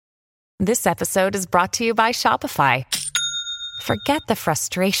This episode is brought to you by Shopify. Forget the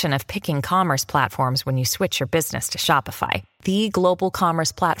frustration of picking commerce platforms when you switch your business to Shopify, the global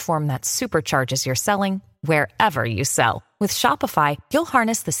commerce platform that supercharges your selling wherever you sell. With Shopify, you'll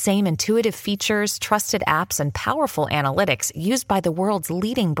harness the same intuitive features, trusted apps, and powerful analytics used by the world's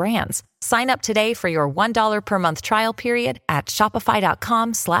leading brands. Sign up today for your $1 per month trial period at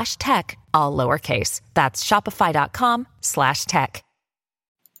shopify.com/tech, all lowercase. That's shopify.com/tech.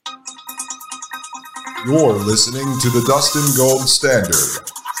 You're listening to the Dustin Gold Standard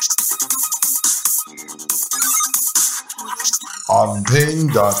on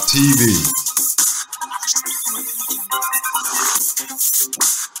Pain.tv.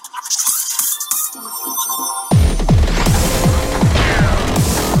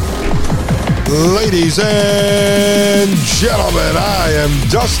 Ladies and gentlemen, I am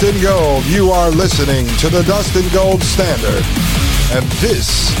Dustin Gold. You are listening to the Dustin Gold Standard, and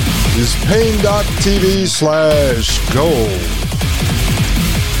this is Pain.tv/gold.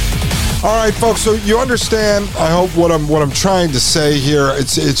 All right, folks. So you understand, I hope, what I'm trying to say here.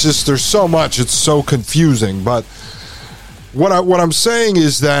 It's just there's so much. It's so confusing. But what I'm saying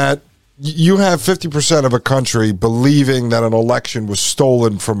is that you have 50% of a country believing that an election was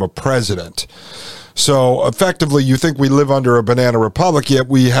stolen from a president. So effectively, you think we live under a banana republic, yet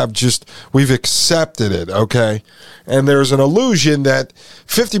we've accepted it, okay? And there's an illusion that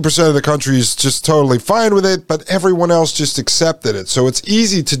 50% of the country is just totally fine with it, but everyone else just accepted it. So it's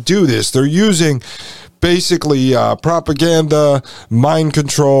easy to do this. They're using basically propaganda, mind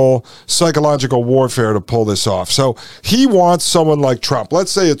control, psychological warfare to pull this off. So he wants someone like Trump.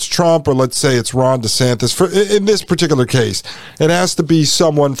 Let's say it's Trump, or let's say it's Ron DeSantis. In this particular case, it has to be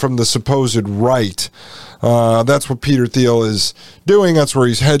someone from the supposed right. That's what Peter Thiel is doing. That's where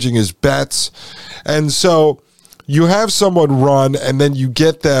he's hedging his bets. And so you have someone run, and then you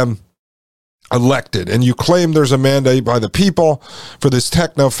get them elected, and you claim there's a mandate by the people for this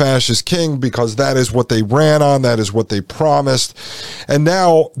techno-fascist king because that is what they ran on, that is what they promised. And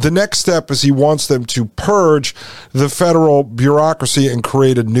now the next step is he wants them to purge the federal bureaucracy and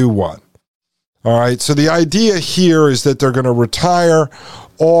create a new one. All right, so the idea here is that they're going to retire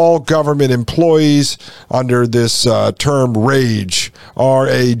all government employees under this term RAGE,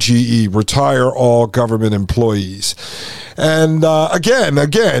 R-A-G-E, retire all government employees. And again,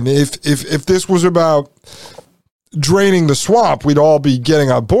 if this was about draining the swamp, we'd all be getting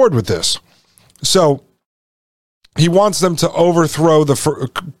on board with this. So he wants them to overthrow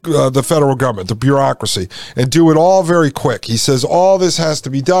the federal government, the bureaucracy, and do it all very quick. He says all this has to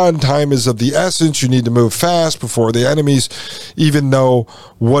be done. Time is of the essence. You need to move fast before the enemies even know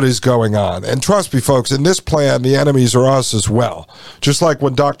what is going on. And trust me, folks, in this plan, the enemies are us as well. Just like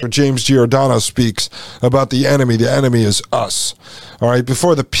when Dr. James Giordano speaks about the enemy is us. All right,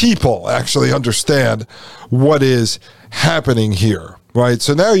 before the people actually understand what is happening here. Right,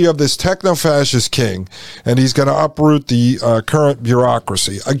 so now you have this techno-fascist king, and he's going to uproot the current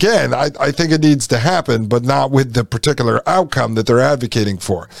bureaucracy. Again, I think it needs to happen, but not with the particular outcome that they're advocating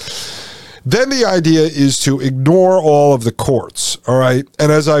for. Then the idea is to ignore all of the courts, all right? And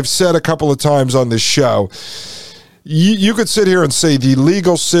as I've said a couple of times on this show, you could sit here and say the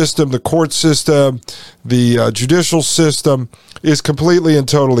legal system, the court system, the judicial system is completely and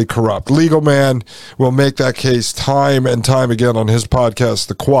totally corrupt. Legal Man will make that case time and time again on his podcast,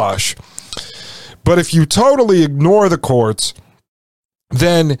 The Quash. But if you totally ignore the courts,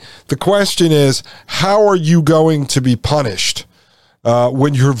 then the question is, how are you going to be punished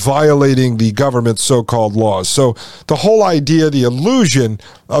when you're violating the government's so-called laws? So the whole idea, the illusion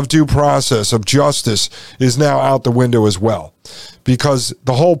of due process, of justice, is now out the window as well, because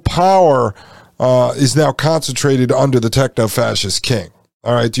the whole power is now concentrated under the techno-fascist king.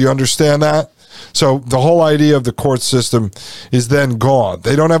 All right, do you understand that? So the whole idea of the court system is then gone.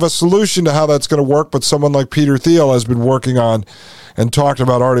 They don't have a solution to how that's going to work, but someone like Peter Thiel has been working on and talked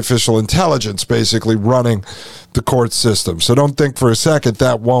about artificial intelligence basically running the court system. So don't think for a second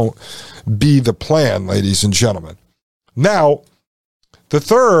that won't be the plan, ladies and gentlemen. Now, the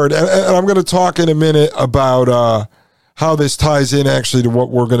third, and I'm going to talk in a minute about how this ties in actually to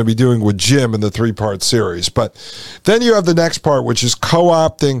what we're going to be doing with Jim in the 3-part series. But then you have the next part, which is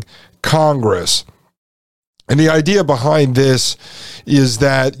co-opting Congress. And the idea behind this is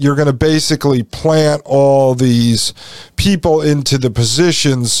that you're going to basically plant all these people into the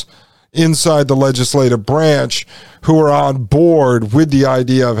positions inside the legislative branch who are on board with the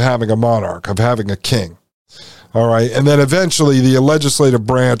idea of having a monarch, of having a king. All right. And then eventually the legislative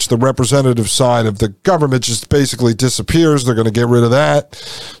branch, the representative side of the government, just basically disappears. They're going to get rid of that.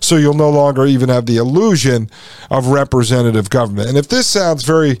 So you'll no longer even have the illusion of representative government. And if this sounds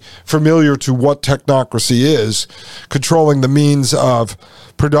very familiar to what technocracy is, controlling the means of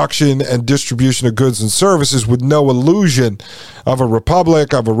production and distribution of goods and services with no illusion of a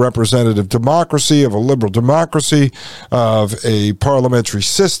republic, of a representative democracy, of a liberal democracy, of a parliamentary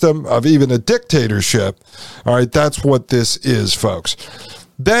system, of even a dictatorship. All right, that's what this is, folks.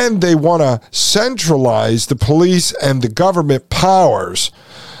 Then they want to centralize the police and the government powers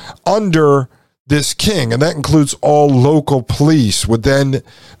under this king, and that includes all local police, would then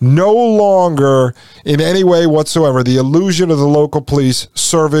no longer in any way whatsoever, the illusion of the local police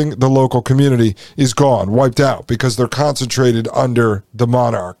serving the local community is gone, wiped out, because they're concentrated under the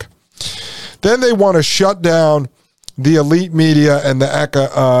monarch. Then they want to shut down the elite media and the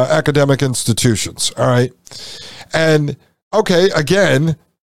academic institutions, all right? And, okay, again,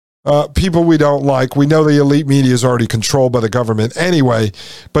 people we don't like. We know the elite media is already controlled by the government anyway,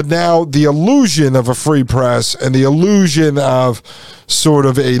 but now the illusion of a free press and the illusion of sort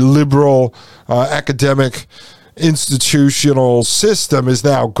of a liberal academic institutional system is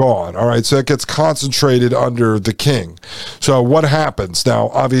now gone. All right, so it gets concentrated under the king. So what happens? Now,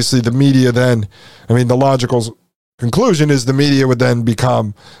 obviously, the media then, the logical conclusion is the media would then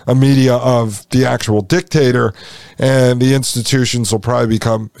become a media of the actual dictator, and the institutions will probably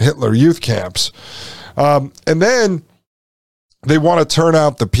become Hitler youth camps. And then they want to turn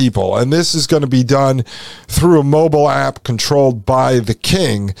out the people, and this is going to be done through a mobile app controlled by the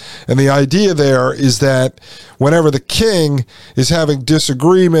king. And the idea there is that whenever the king is having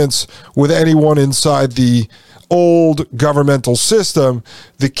disagreements with anyone inside the old governmental system,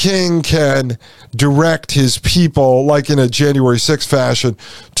 the king can direct his people, like in a January 6th fashion,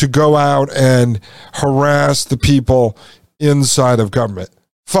 to go out and harass the people inside of government.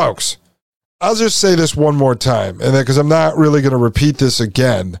 Folks, I'll just say this one more time, and because I'm not really going to repeat this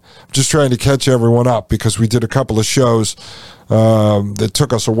again. I'm just trying to catch everyone up because we did a couple of shows that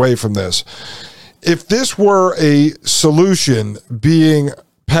took us away from this. If this were a solution being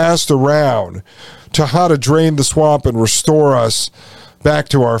passed around to how to drain the swamp and restore us back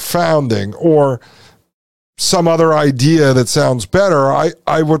to our founding, or some other idea that sounds better,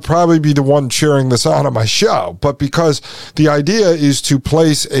 I would probably be the one cheering this on my show. But because the idea is to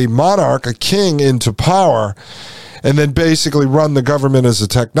place a monarch, a king, into power and then basically run the government as a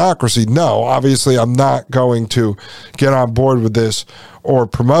technocracy, no, obviously I'm not going to get on board with this or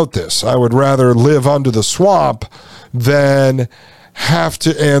promote this. I would rather live under the swamp than have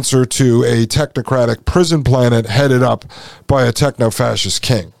to answer to a technocratic prison planet headed up by a techno-fascist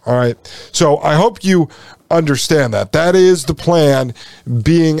king. All right. So I hope you understand that. That is the plan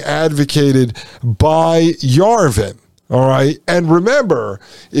being advocated by Yarvin. All right. And remember,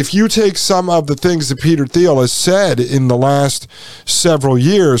 if you take some of the things that Peter Thiel has said in the last several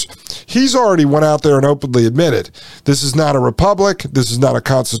years, he's already went out there and openly admitted this is not a republic. This is not a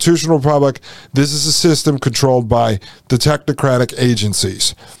constitutional republic. This is a system controlled by the technocratic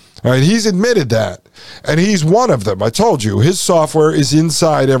agencies. All right. He's admitted that. And he's one of them. I told you, his software is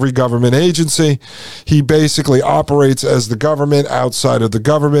inside every government agency. He basically operates as the government outside of the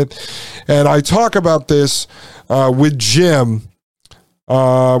government. And I talk about this with Jim.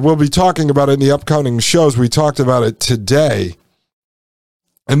 We'll be talking about it in the upcoming shows. We talked about it today.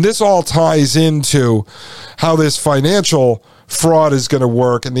 And this all ties into how this financial fraud is going to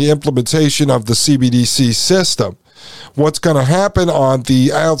work and the implementation of the CBDC system. What's going to happen on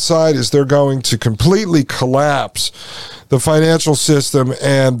the outside is they're going to completely collapse the financial system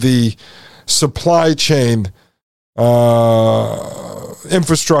and the supply chain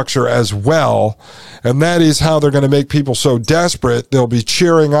infrastructure as well. And that is how they're going to make people so desperate. They'll be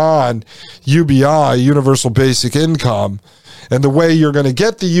cheering on UBI, Universal Basic Income. And the way you're going to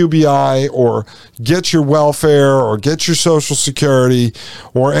get the UBI or get your welfare or get your Social Security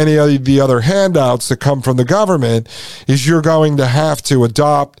or any of the other handouts that come from the government is you're going to have to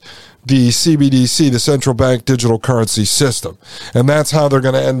adopt the CBDC, the central bank digital currency system. And that's how they're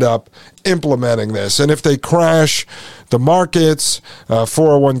going to end up implementing this. And if they crash the markets,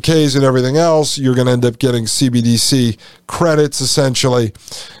 401ks and everything else, you're going to end up getting CBDC credits essentially.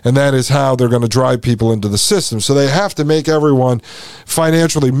 And that is how they're going to drive people into the system. So they have to make everyone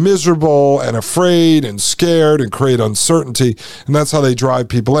financially miserable and afraid and scared and create uncertainty. And that's how they drive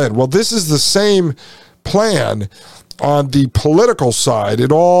people in. Well, this is the same plan on the political side,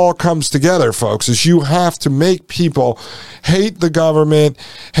 it all comes together, folks, is you have to make people hate the government,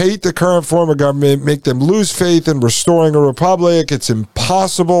 hate the current form of government, make them lose faith in restoring a republic. It's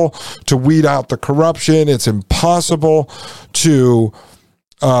impossible to weed out the corruption. It's impossible to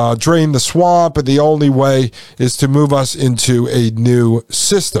drain the swamp, and the only way is to move us into a new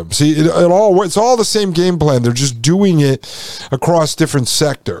system. See, it's all the same game plan. They're just doing it across different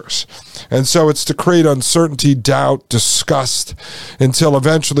sectors. And so it's to create uncertainty, doubt, disgust, until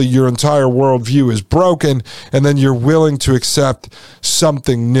eventually your entire worldview is broken, and then you're willing to accept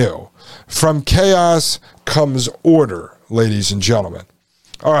something new. From chaos comes order, ladies and gentlemen.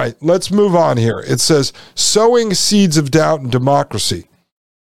 All right, let's move on here. It says, sowing seeds of doubt in democracy.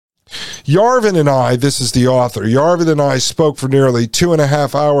 Yarvin and I, this is the author, Yarvin and I spoke for nearly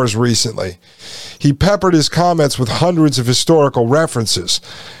 2.5 hours recently. He peppered his comments with hundreds of historical references.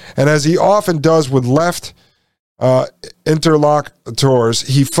 And as he often does with left interlocutors,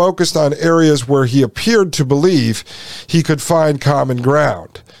 he focused on areas where he appeared to believe he could find common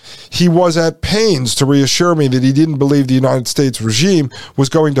ground. He was at pains to reassure me that he didn't believe the United States regime was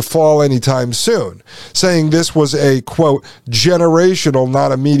going to fall anytime soon, saying this was a, quote, generational,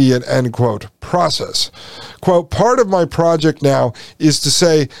 not immediate, end quote, process. Quote, part of my project now is to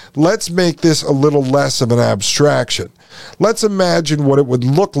say, let's make this a little less of an abstraction. Let's imagine what it would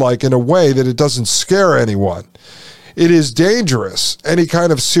look like in a way that it doesn't scare anyone. It is dangerous. Any kind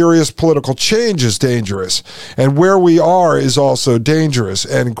of serious political change is dangerous. And where we are is also dangerous,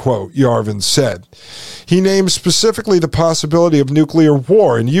 end quote, Yarvin said. He named specifically the possibility of nuclear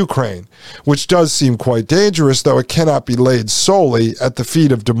war in Ukraine, which does seem quite dangerous, though it cannot be laid solely at the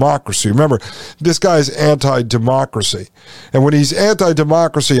feet of democracy. Remember, this guy's anti-democracy. And when he's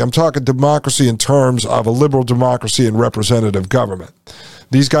anti-democracy, I'm talking democracy in terms of a liberal democracy and representative government.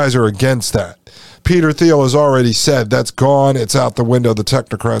 These guys are against that. Peter Thiel has already said that's gone. It's out the window. The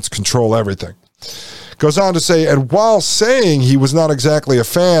technocrats control everything. Goes on to say, and while saying he was not exactly a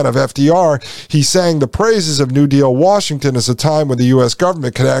fan of FDR, he sang the praises of New Deal Washington as a time when the U.S.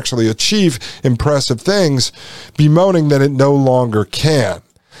 government could actually achieve impressive things, bemoaning that it no longer can.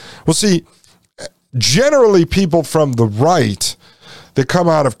 Well, see, generally people from the right that come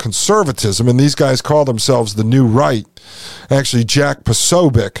out of conservatism, and these guys call themselves the new right. Actually, Jack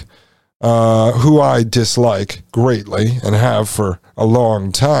Posobiec, who I dislike greatly and have for a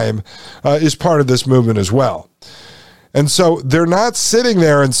long time, is part of this movement as well. And so they're not sitting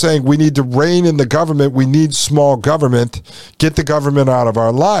there and saying we need to rein in the government, we need small government, get the government out of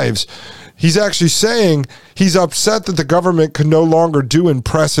our lives. He's actually saying he's upset that the government can no longer do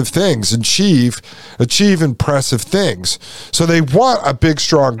impressive things, achieve impressive things. So they want a big,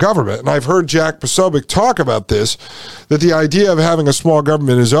 strong government. And I've heard Jack Posobiec talk about this, that the idea of having a small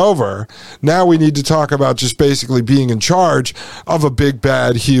government is over. Now we need to talk about just basically being in charge of a big,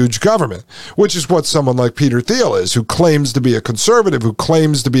 bad, huge government, which is what someone like Peter Thiel is, who claims to be a conservative, who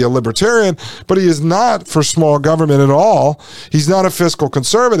claims to be a libertarian, but he is not for small government at all. He's not a fiscal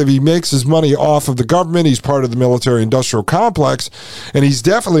conservative. He makes his money off of the government. He's part of the military-industrial complex, and he's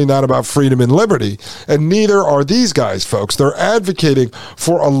definitely not about freedom and liberty, and neither are these guys, folks. They're advocating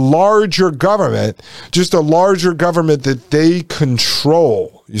for a larger government, just a larger government that they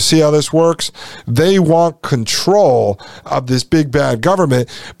control. You see how this works? They want control of this big, bad government,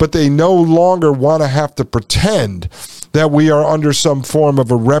 but they no longer want to have to pretend that we are under some form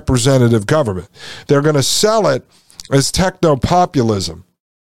of a representative government. They're going to sell it as techno-populism.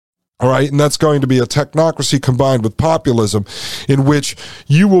 All right, and that's going to be a technocracy combined with populism, in which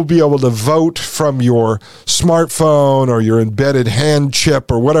you will be able to vote from your smartphone or your embedded hand chip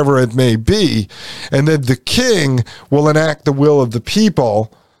or whatever it may be, and then the king will enact the will of the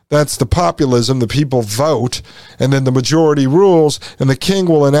people. That's the populism. The people vote, and then the majority rules, and the king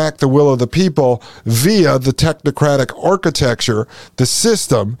will enact the will of the people via the technocratic architecture, the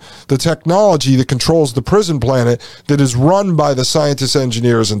system, the technology that controls the prison planet that is run by the scientists,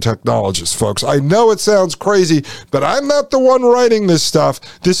 engineers, and technologists, folks. I know it sounds crazy, but I'm not the one writing this stuff.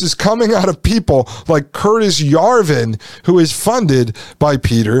 This is coming out of people like Curtis Yarvin, who is funded by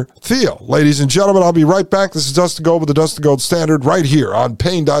Peter Thiel. Ladies and gentlemen, I'll be right back. This is Dustin Gold with the Dustin Gold Standard right here on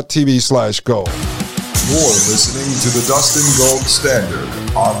Pain.tv/gold. You're listening to the Dustin Gold Standard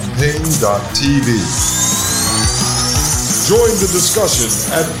on Pain.tv. Join the discussion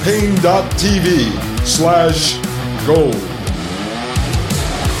at Pain.tv/gold.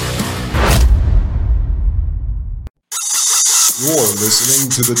 You're listening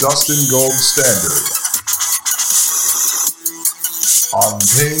to the Dustin Gold Standard on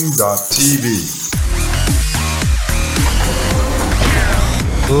Pain.tv.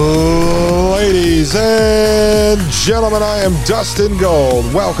 Ladies and gentlemen, I am Dustin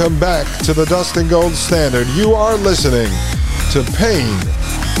Gold. Welcome back to the Dustin Gold Standard. You are listening to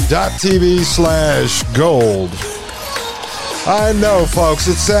Pain.tv/gold. I know, folks,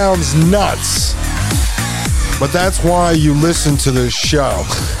 it sounds nuts, but that's why you listen to this show.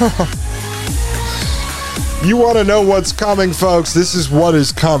 You want to know what's coming, folks? This is what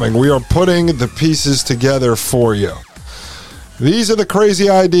is coming. We are putting the pieces together for you. These are the crazy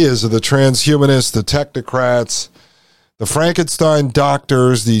ideas of the transhumanists, the technocrats, the Frankenstein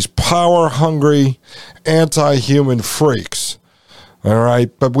doctors, these power-hungry, anti-human freaks. All right?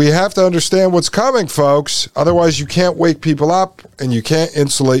 But we have to understand what's coming, folks. Otherwise, you can't wake people up and you can't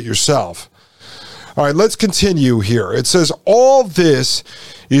insulate yourself. All right, let's continue here. It says, all this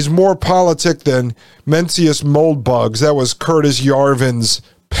is more politic than Mencius Moldbugs. That was Curtis Yarvin's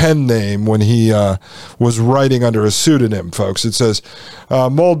pen name when he was writing under a pseudonym, folks. It says,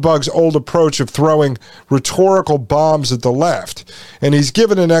 Moldbug's old approach of throwing rhetorical bombs at the left. And he's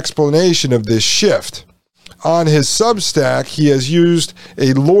given an explanation of this shift. On his Substack, he has used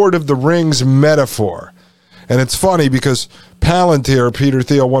a Lord of the Rings metaphor. And it's funny because Palantir, Peter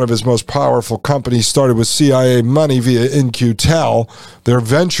Thiel, one of his most powerful companies, started with CIA money via In-Q-Tel, their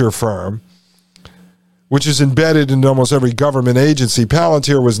venture firm, which is embedded in almost every government agency.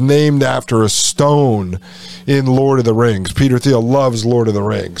 Palantir was named after a stone in Lord of the Rings. Peter Thiel loves Lord of the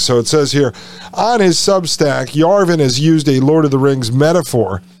Rings. So it says here, on his Substack, Yarvin has used a Lord of the Rings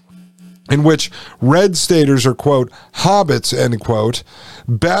metaphor in which red staters are, quote, hobbits, end quote,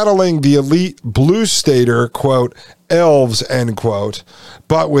 battling the elite blue stater, quote, elves, end quote,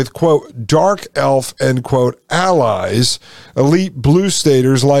 but with, quote, dark elf, end quote, allies, elite blue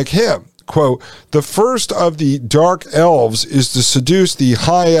staters like him. Quote, the first of the dark elves is to seduce the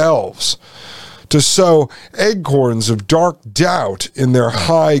high elves, to sow acorns of dark doubt in their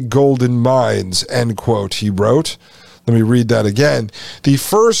high golden minds, end quote, he wrote. Let me read that again. The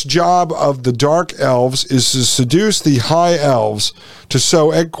first job of the dark elves is to seduce the high elves, to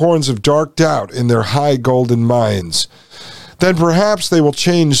sow acorns of dark doubt in their high golden minds. Then perhaps they will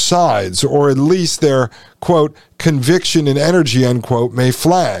change sides, or at least their, quote, conviction and energy, unquote, may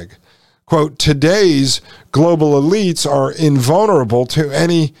flag. Quote, today's global elites are invulnerable to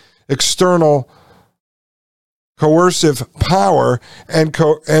any external coercive power and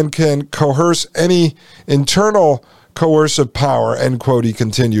can coerce any internal coercive power, end quote, he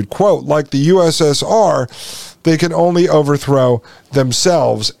continued. Quote, like the USSR, they can only overthrow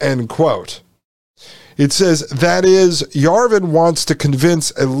themselves, end quote. It says, that is, Yarvin wants to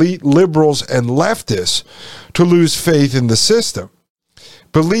convince elite liberals and leftists to lose faith in the system,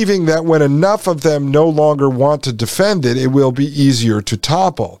 believing that when enough of them no longer want to defend it, it will be easier to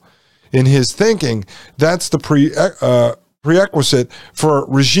topple. In his thinking, that's the prerequisite for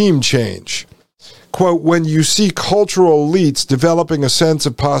regime change. Quote, when you see cultural elites developing a sense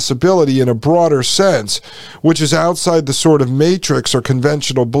of possibility in a broader sense, which is outside the sort of matrix or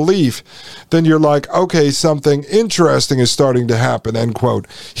conventional belief, then you're like, okay, something interesting is starting to happen, end quote,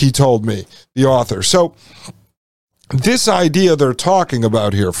 he told me, the author. So this idea they're talking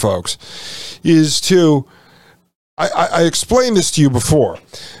about here, folks, is to, I explained this to you before.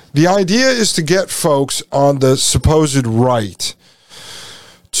 The idea is to get folks on the supposed right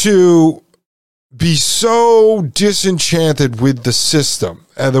to be so disenchanted with the system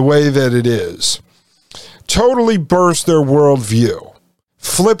and the way that it is, totally burst their worldview,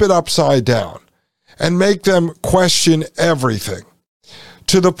 flip it upside down, and make them question everything,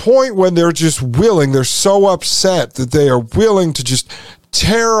 to the point when they're just willing, they're so upset that they are willing to just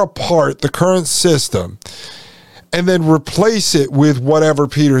tear apart the current system and then replace it with whatever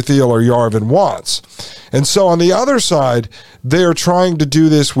Peter Thiel or Yarvin wants. And so on the other side, they are trying to do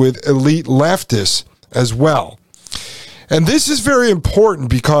this with elite leftists as well. And this is very important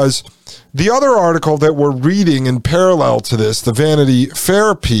because the other article that we're reading in parallel to this, the Vanity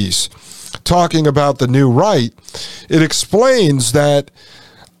Fair piece, talking about the new right, it explains that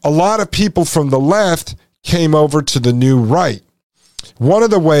a lot of people from the left came over to the new right. One of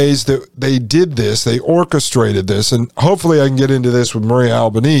the ways that they did this, they orchestrated this, and hopefully I can get into this with Maria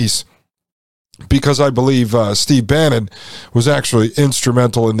Albanese, because I believe Steve Bannon was actually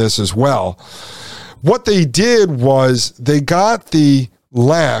instrumental in this as well. What they did was they got the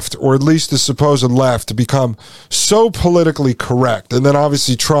left, or at least the supposed left, to become so politically correct, and then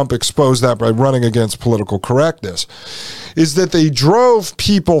obviously Trump exposed that by running against political correctness, is that they drove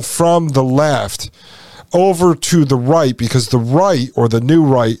people from the left over to the right because the right, or the new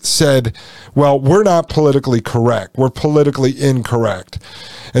right, said, well, we're not politically correct. We're politically incorrect.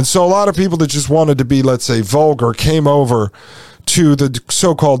 And so a lot of people that just wanted to be, let's say, vulgar came over to the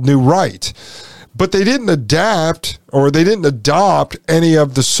so-called new right. But they didn't adapt or they didn't adopt any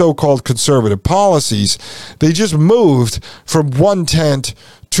of the so-called conservative policies. They just moved from one tent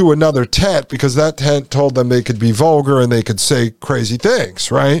to another tent because that tent told them they could be vulgar and they could say crazy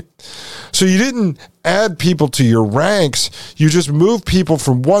things, right? So you didn't add people to your ranks. You just moved people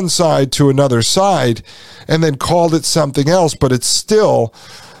from one side to another side and then called it something else, but it's still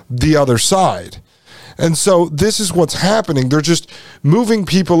the other side. And so this is what's happening. They're just moving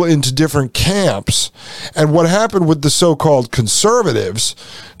people into different camps. And what happened with the so-called conservatives,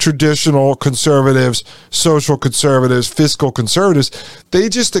 traditional conservatives, social conservatives, fiscal conservatives, they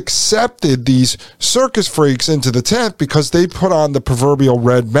just accepted these circus freaks into the tent because they put on the proverbial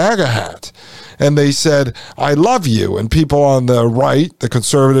red MAGA hat. And they said, I love you. And people on the right, the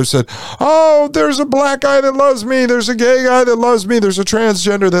conservatives, said, oh, there's a black guy that loves me. There's a gay guy that loves me. There's a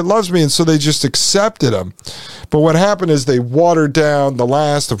transgender that loves me. And so they just accepted them. But what happened is they watered down the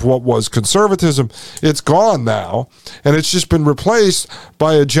last of what was conservatism. It's gone now. And it's just been replaced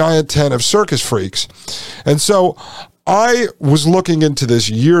by a giant tent of circus freaks. And so I was looking into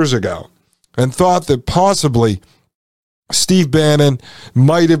this years ago and thought that possibly Steve Bannon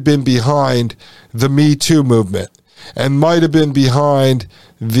might have been behind the Me Too movement and might have been behind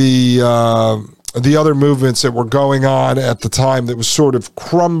the other movements that were going on at the time that was sort of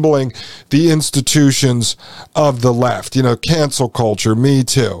crumbling the institutions of the left, cancel culture, Me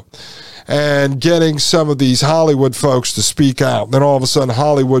Too, and getting some of these Hollywood folks to speak out. Then all of a sudden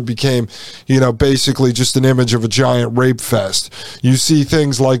Hollywood became, basically just an image of a giant rape fest. You see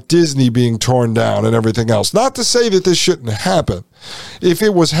things like Disney being torn down and everything else. Not to say that this shouldn't happen. If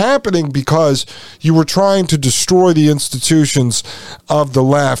it was happening because you were trying to destroy the institutions of the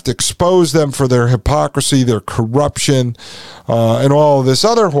left, expose them for their hypocrisy, their corruption, and all of this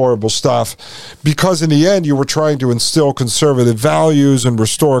other horrible stuff, because in the end you were trying to instill conservative values and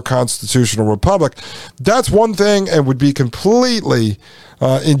restore a constitutional republic, that's one thing and would be completely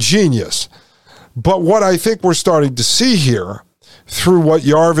ingenious. But what I think we're starting to see here, through what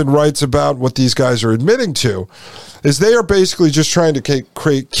Yarvin writes about, what these guys are admitting to, is they are basically just trying to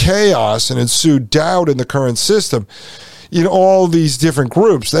create chaos and ensue doubt in the current system in all these different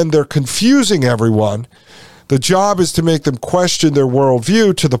groups. Then they're confusing everyone. The job is to make them question their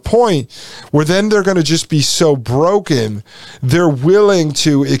worldview to the point where then they're going to just be so broken, they're willing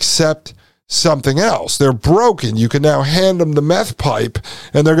to accept something else. They're broken. You can now hand them the meth pipe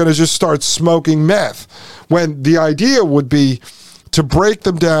and they're going to just start smoking meth. When the idea would be to break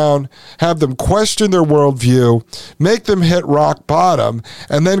them down, have them question their worldview, make them hit rock bottom,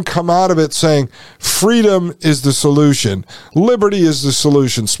 and then come out of it saying, freedom is the solution, liberty is the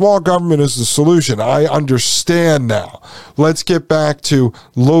solution, small government is the solution. I understand now. Let's get back to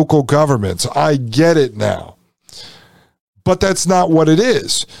local governments. I get it now. But that's not what it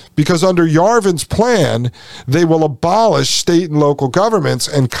is, because under Yarvin's plan, they will abolish state and local governments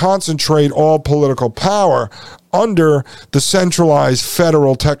and concentrate all political power under the centralized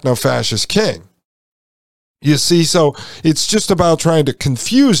federal techno-fascist king. You see, so it's just about trying to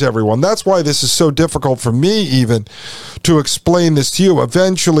confuse everyone. That's why this is so difficult for me even to explain this to you.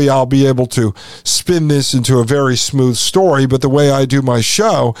 Eventually, I'll be able to spin this into a very smooth story, but the way I do my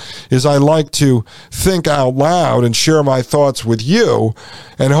show is I like to think out loud and share my thoughts with you,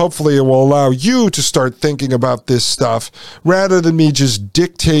 and hopefully it will allow you to start thinking about this stuff rather than me just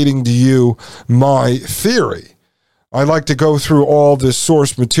dictating to you my theory. I like to go through all this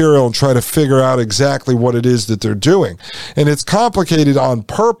source material and try to figure out exactly what it is that they're doing. And it's complicated on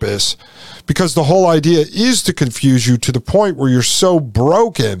purpose because the whole idea is to confuse you to the point where you're so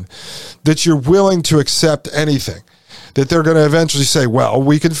broken that you're willing to accept anything. That they're going to eventually say, well,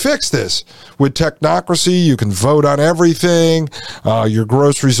 we can fix this. With technocracy, you can vote on everything. Your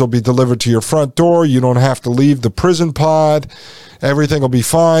groceries will be delivered to your front door. You don't have to leave the prison pod. Everything will be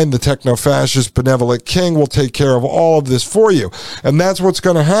fine. The techno-fascist benevolent king will take care of all of this for you. And that's what's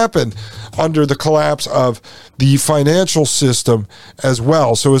going to happen under the collapse of the financial system as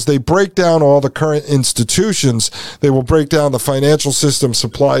well. So as they break down all the current institutions, they will break down the financial system,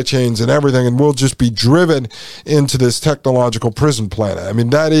 supply chains, and everything, and we'll just be driven into this technological prison planet. I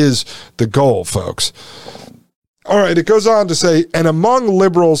mean, that is the goal, folks. All right, it goes on to say, and among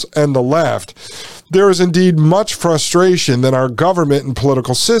liberals and the left, there is indeed much frustration that our government and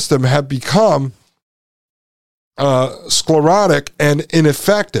political system have become sclerotic and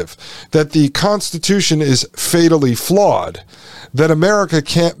ineffective, that the Constitution is fatally flawed, that America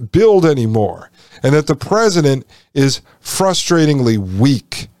can't build anymore, and that the president is frustratingly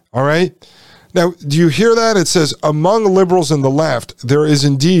weak. All right? Now, do you hear that? It says, among liberals and the left, there is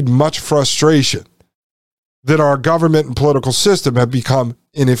indeed much frustration. that our government and political system have become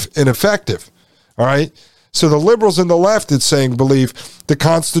ineffective. All right? So the liberals and the left, it's saying, believe the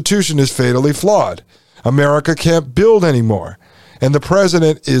Constitution is fatally flawed. America can't build anymore. And the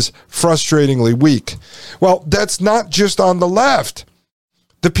president is frustratingly weak. Well, that's not just on the left.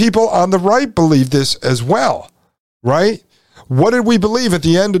 The people on the right believe this as well, right? What did we believe at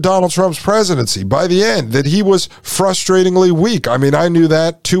the end of Donald Trump's presidency? By the end, that he was frustratingly weak. I mean, I knew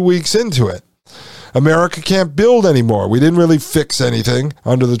that 2 weeks into it. America can't build anymore. We didn't really fix anything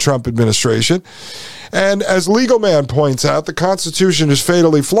under the Trump administration. And as Legal Man points out, the Constitution is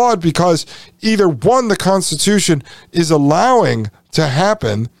fatally flawed because either one, the Constitution is allowing to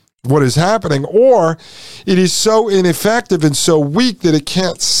happen what is happening, or it is so ineffective and so weak that it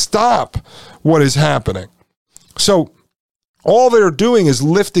can't stop what is happening. So all they're doing is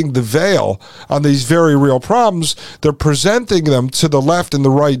lifting the veil on these very real problems. They're presenting them to the left and the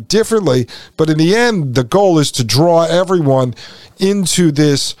right differently, but in the end, the goal is to draw everyone into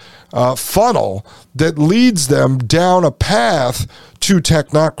this funnel that leads them down a path to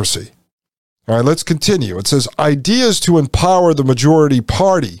technocracy. All right, let's continue. It says, ideas to empower the majority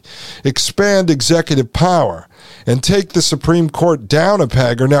party, expand executive power, and take the Supreme Court down a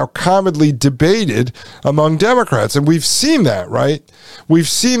peg are now commonly debated among Democrats. And we've seen that, right? We've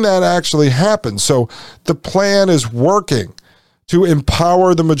seen that actually happen. So the plan is working to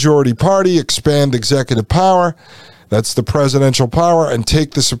empower the majority party, expand executive power, that's the presidential power, and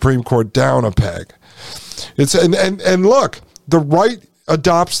take the Supreme Court down a peg. And look, the right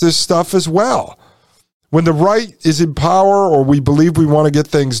adopts this stuff as well. When the right is in power or we believe we want to get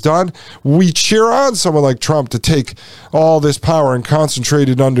things done, we cheer on someone like Trump to take all this power and concentrate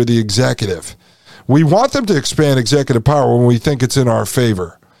it under the executive. We want them to expand executive power when we think it's in our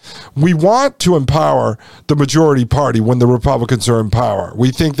favor. We want to empower the majority party when the Republicans are in power.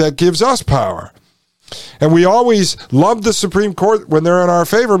 We think that gives us power. And we always love the Supreme Court when they're in our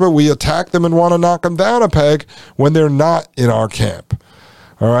favor, but we attack them and want to knock them down a peg when they're not in our camp.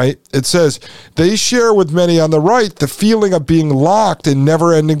 All right. It says they share with many on the right the feeling of being locked in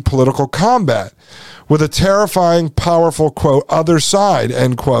never-ending political combat with a terrifying, powerful, quote, other side,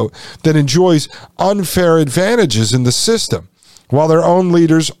 end quote, that enjoys unfair advantages in the system, while their own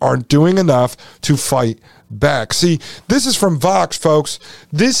leaders aren't doing enough to fight back. See, this is from Vox, folks.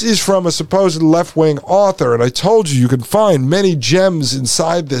 This is from a supposed left-wing author, and I told you can find many gems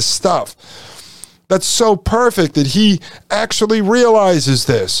inside this stuff. That's so perfect that he actually realizes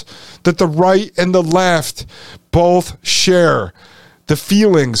this, that the right and the left both share the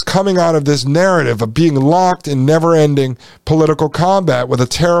feelings coming out of this narrative of being locked in never-ending political combat with a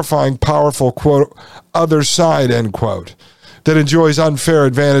terrifying, powerful, quote, other side, end quote, that enjoys unfair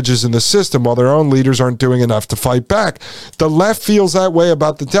advantages in the system while their own leaders aren't doing enough to fight back. The left feels that way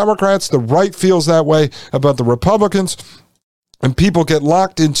about the Democrats. The right feels that way about the Republicans. And people get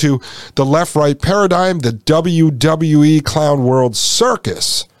locked into the left-right paradigm, the WWE clown world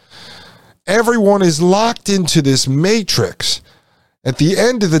circus. Everyone is locked into this matrix. At the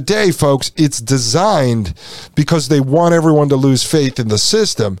end of the day, folks, it's designed because they want everyone to lose faith in the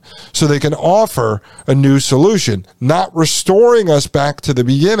system so they can offer a new solution, not restoring us back to the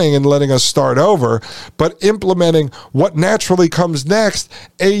beginning and letting us start over, but implementing what naturally comes next,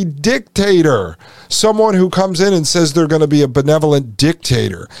 a dictator, someone who comes in and says they're going to be a benevolent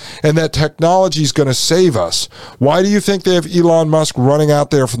dictator and that technology is going to save us. Why do you think they have Elon Musk running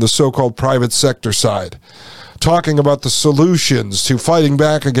out there from the so-called private sector side, talking about the solutions to fighting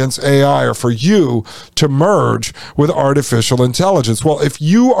back against AI or for you to merge with artificial intelligence? Well, if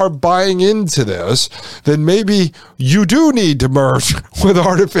you are buying into this, then maybe you do need to merge with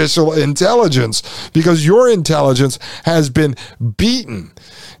artificial intelligence because your intelligence has been beaten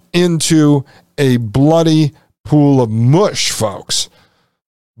into a bloody pool of mush, folks.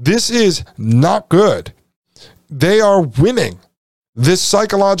 This is not good. They are winning. This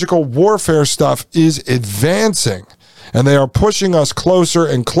psychological warfare stuff is advancing, and they are pushing us closer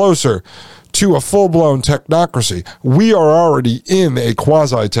and closer to a full-blown technocracy. We are already in a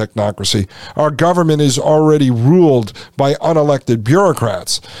quasi-technocracy. Our government is already ruled by unelected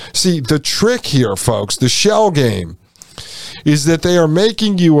bureaucrats. See, the trick here, folks, the shell game, is that they are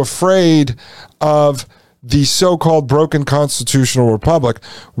making you afraid of the so-called broken constitutional republic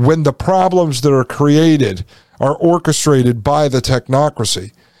when the problems that are created are orchestrated by the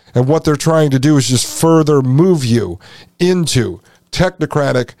technocracy. And what they're trying to do is just further move you into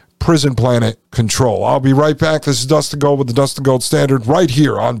technocratic prison planet control. I'll be right back. This is Dustin Gold with the Dustin Gold Standard right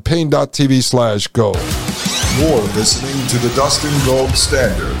here on Pain.tv/gold. You're listening to the Dustin Gold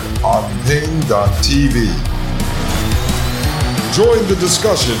Standard on Pain.tv. Join the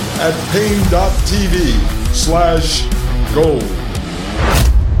discussion at Pain.tv. Technocracy.com/gold.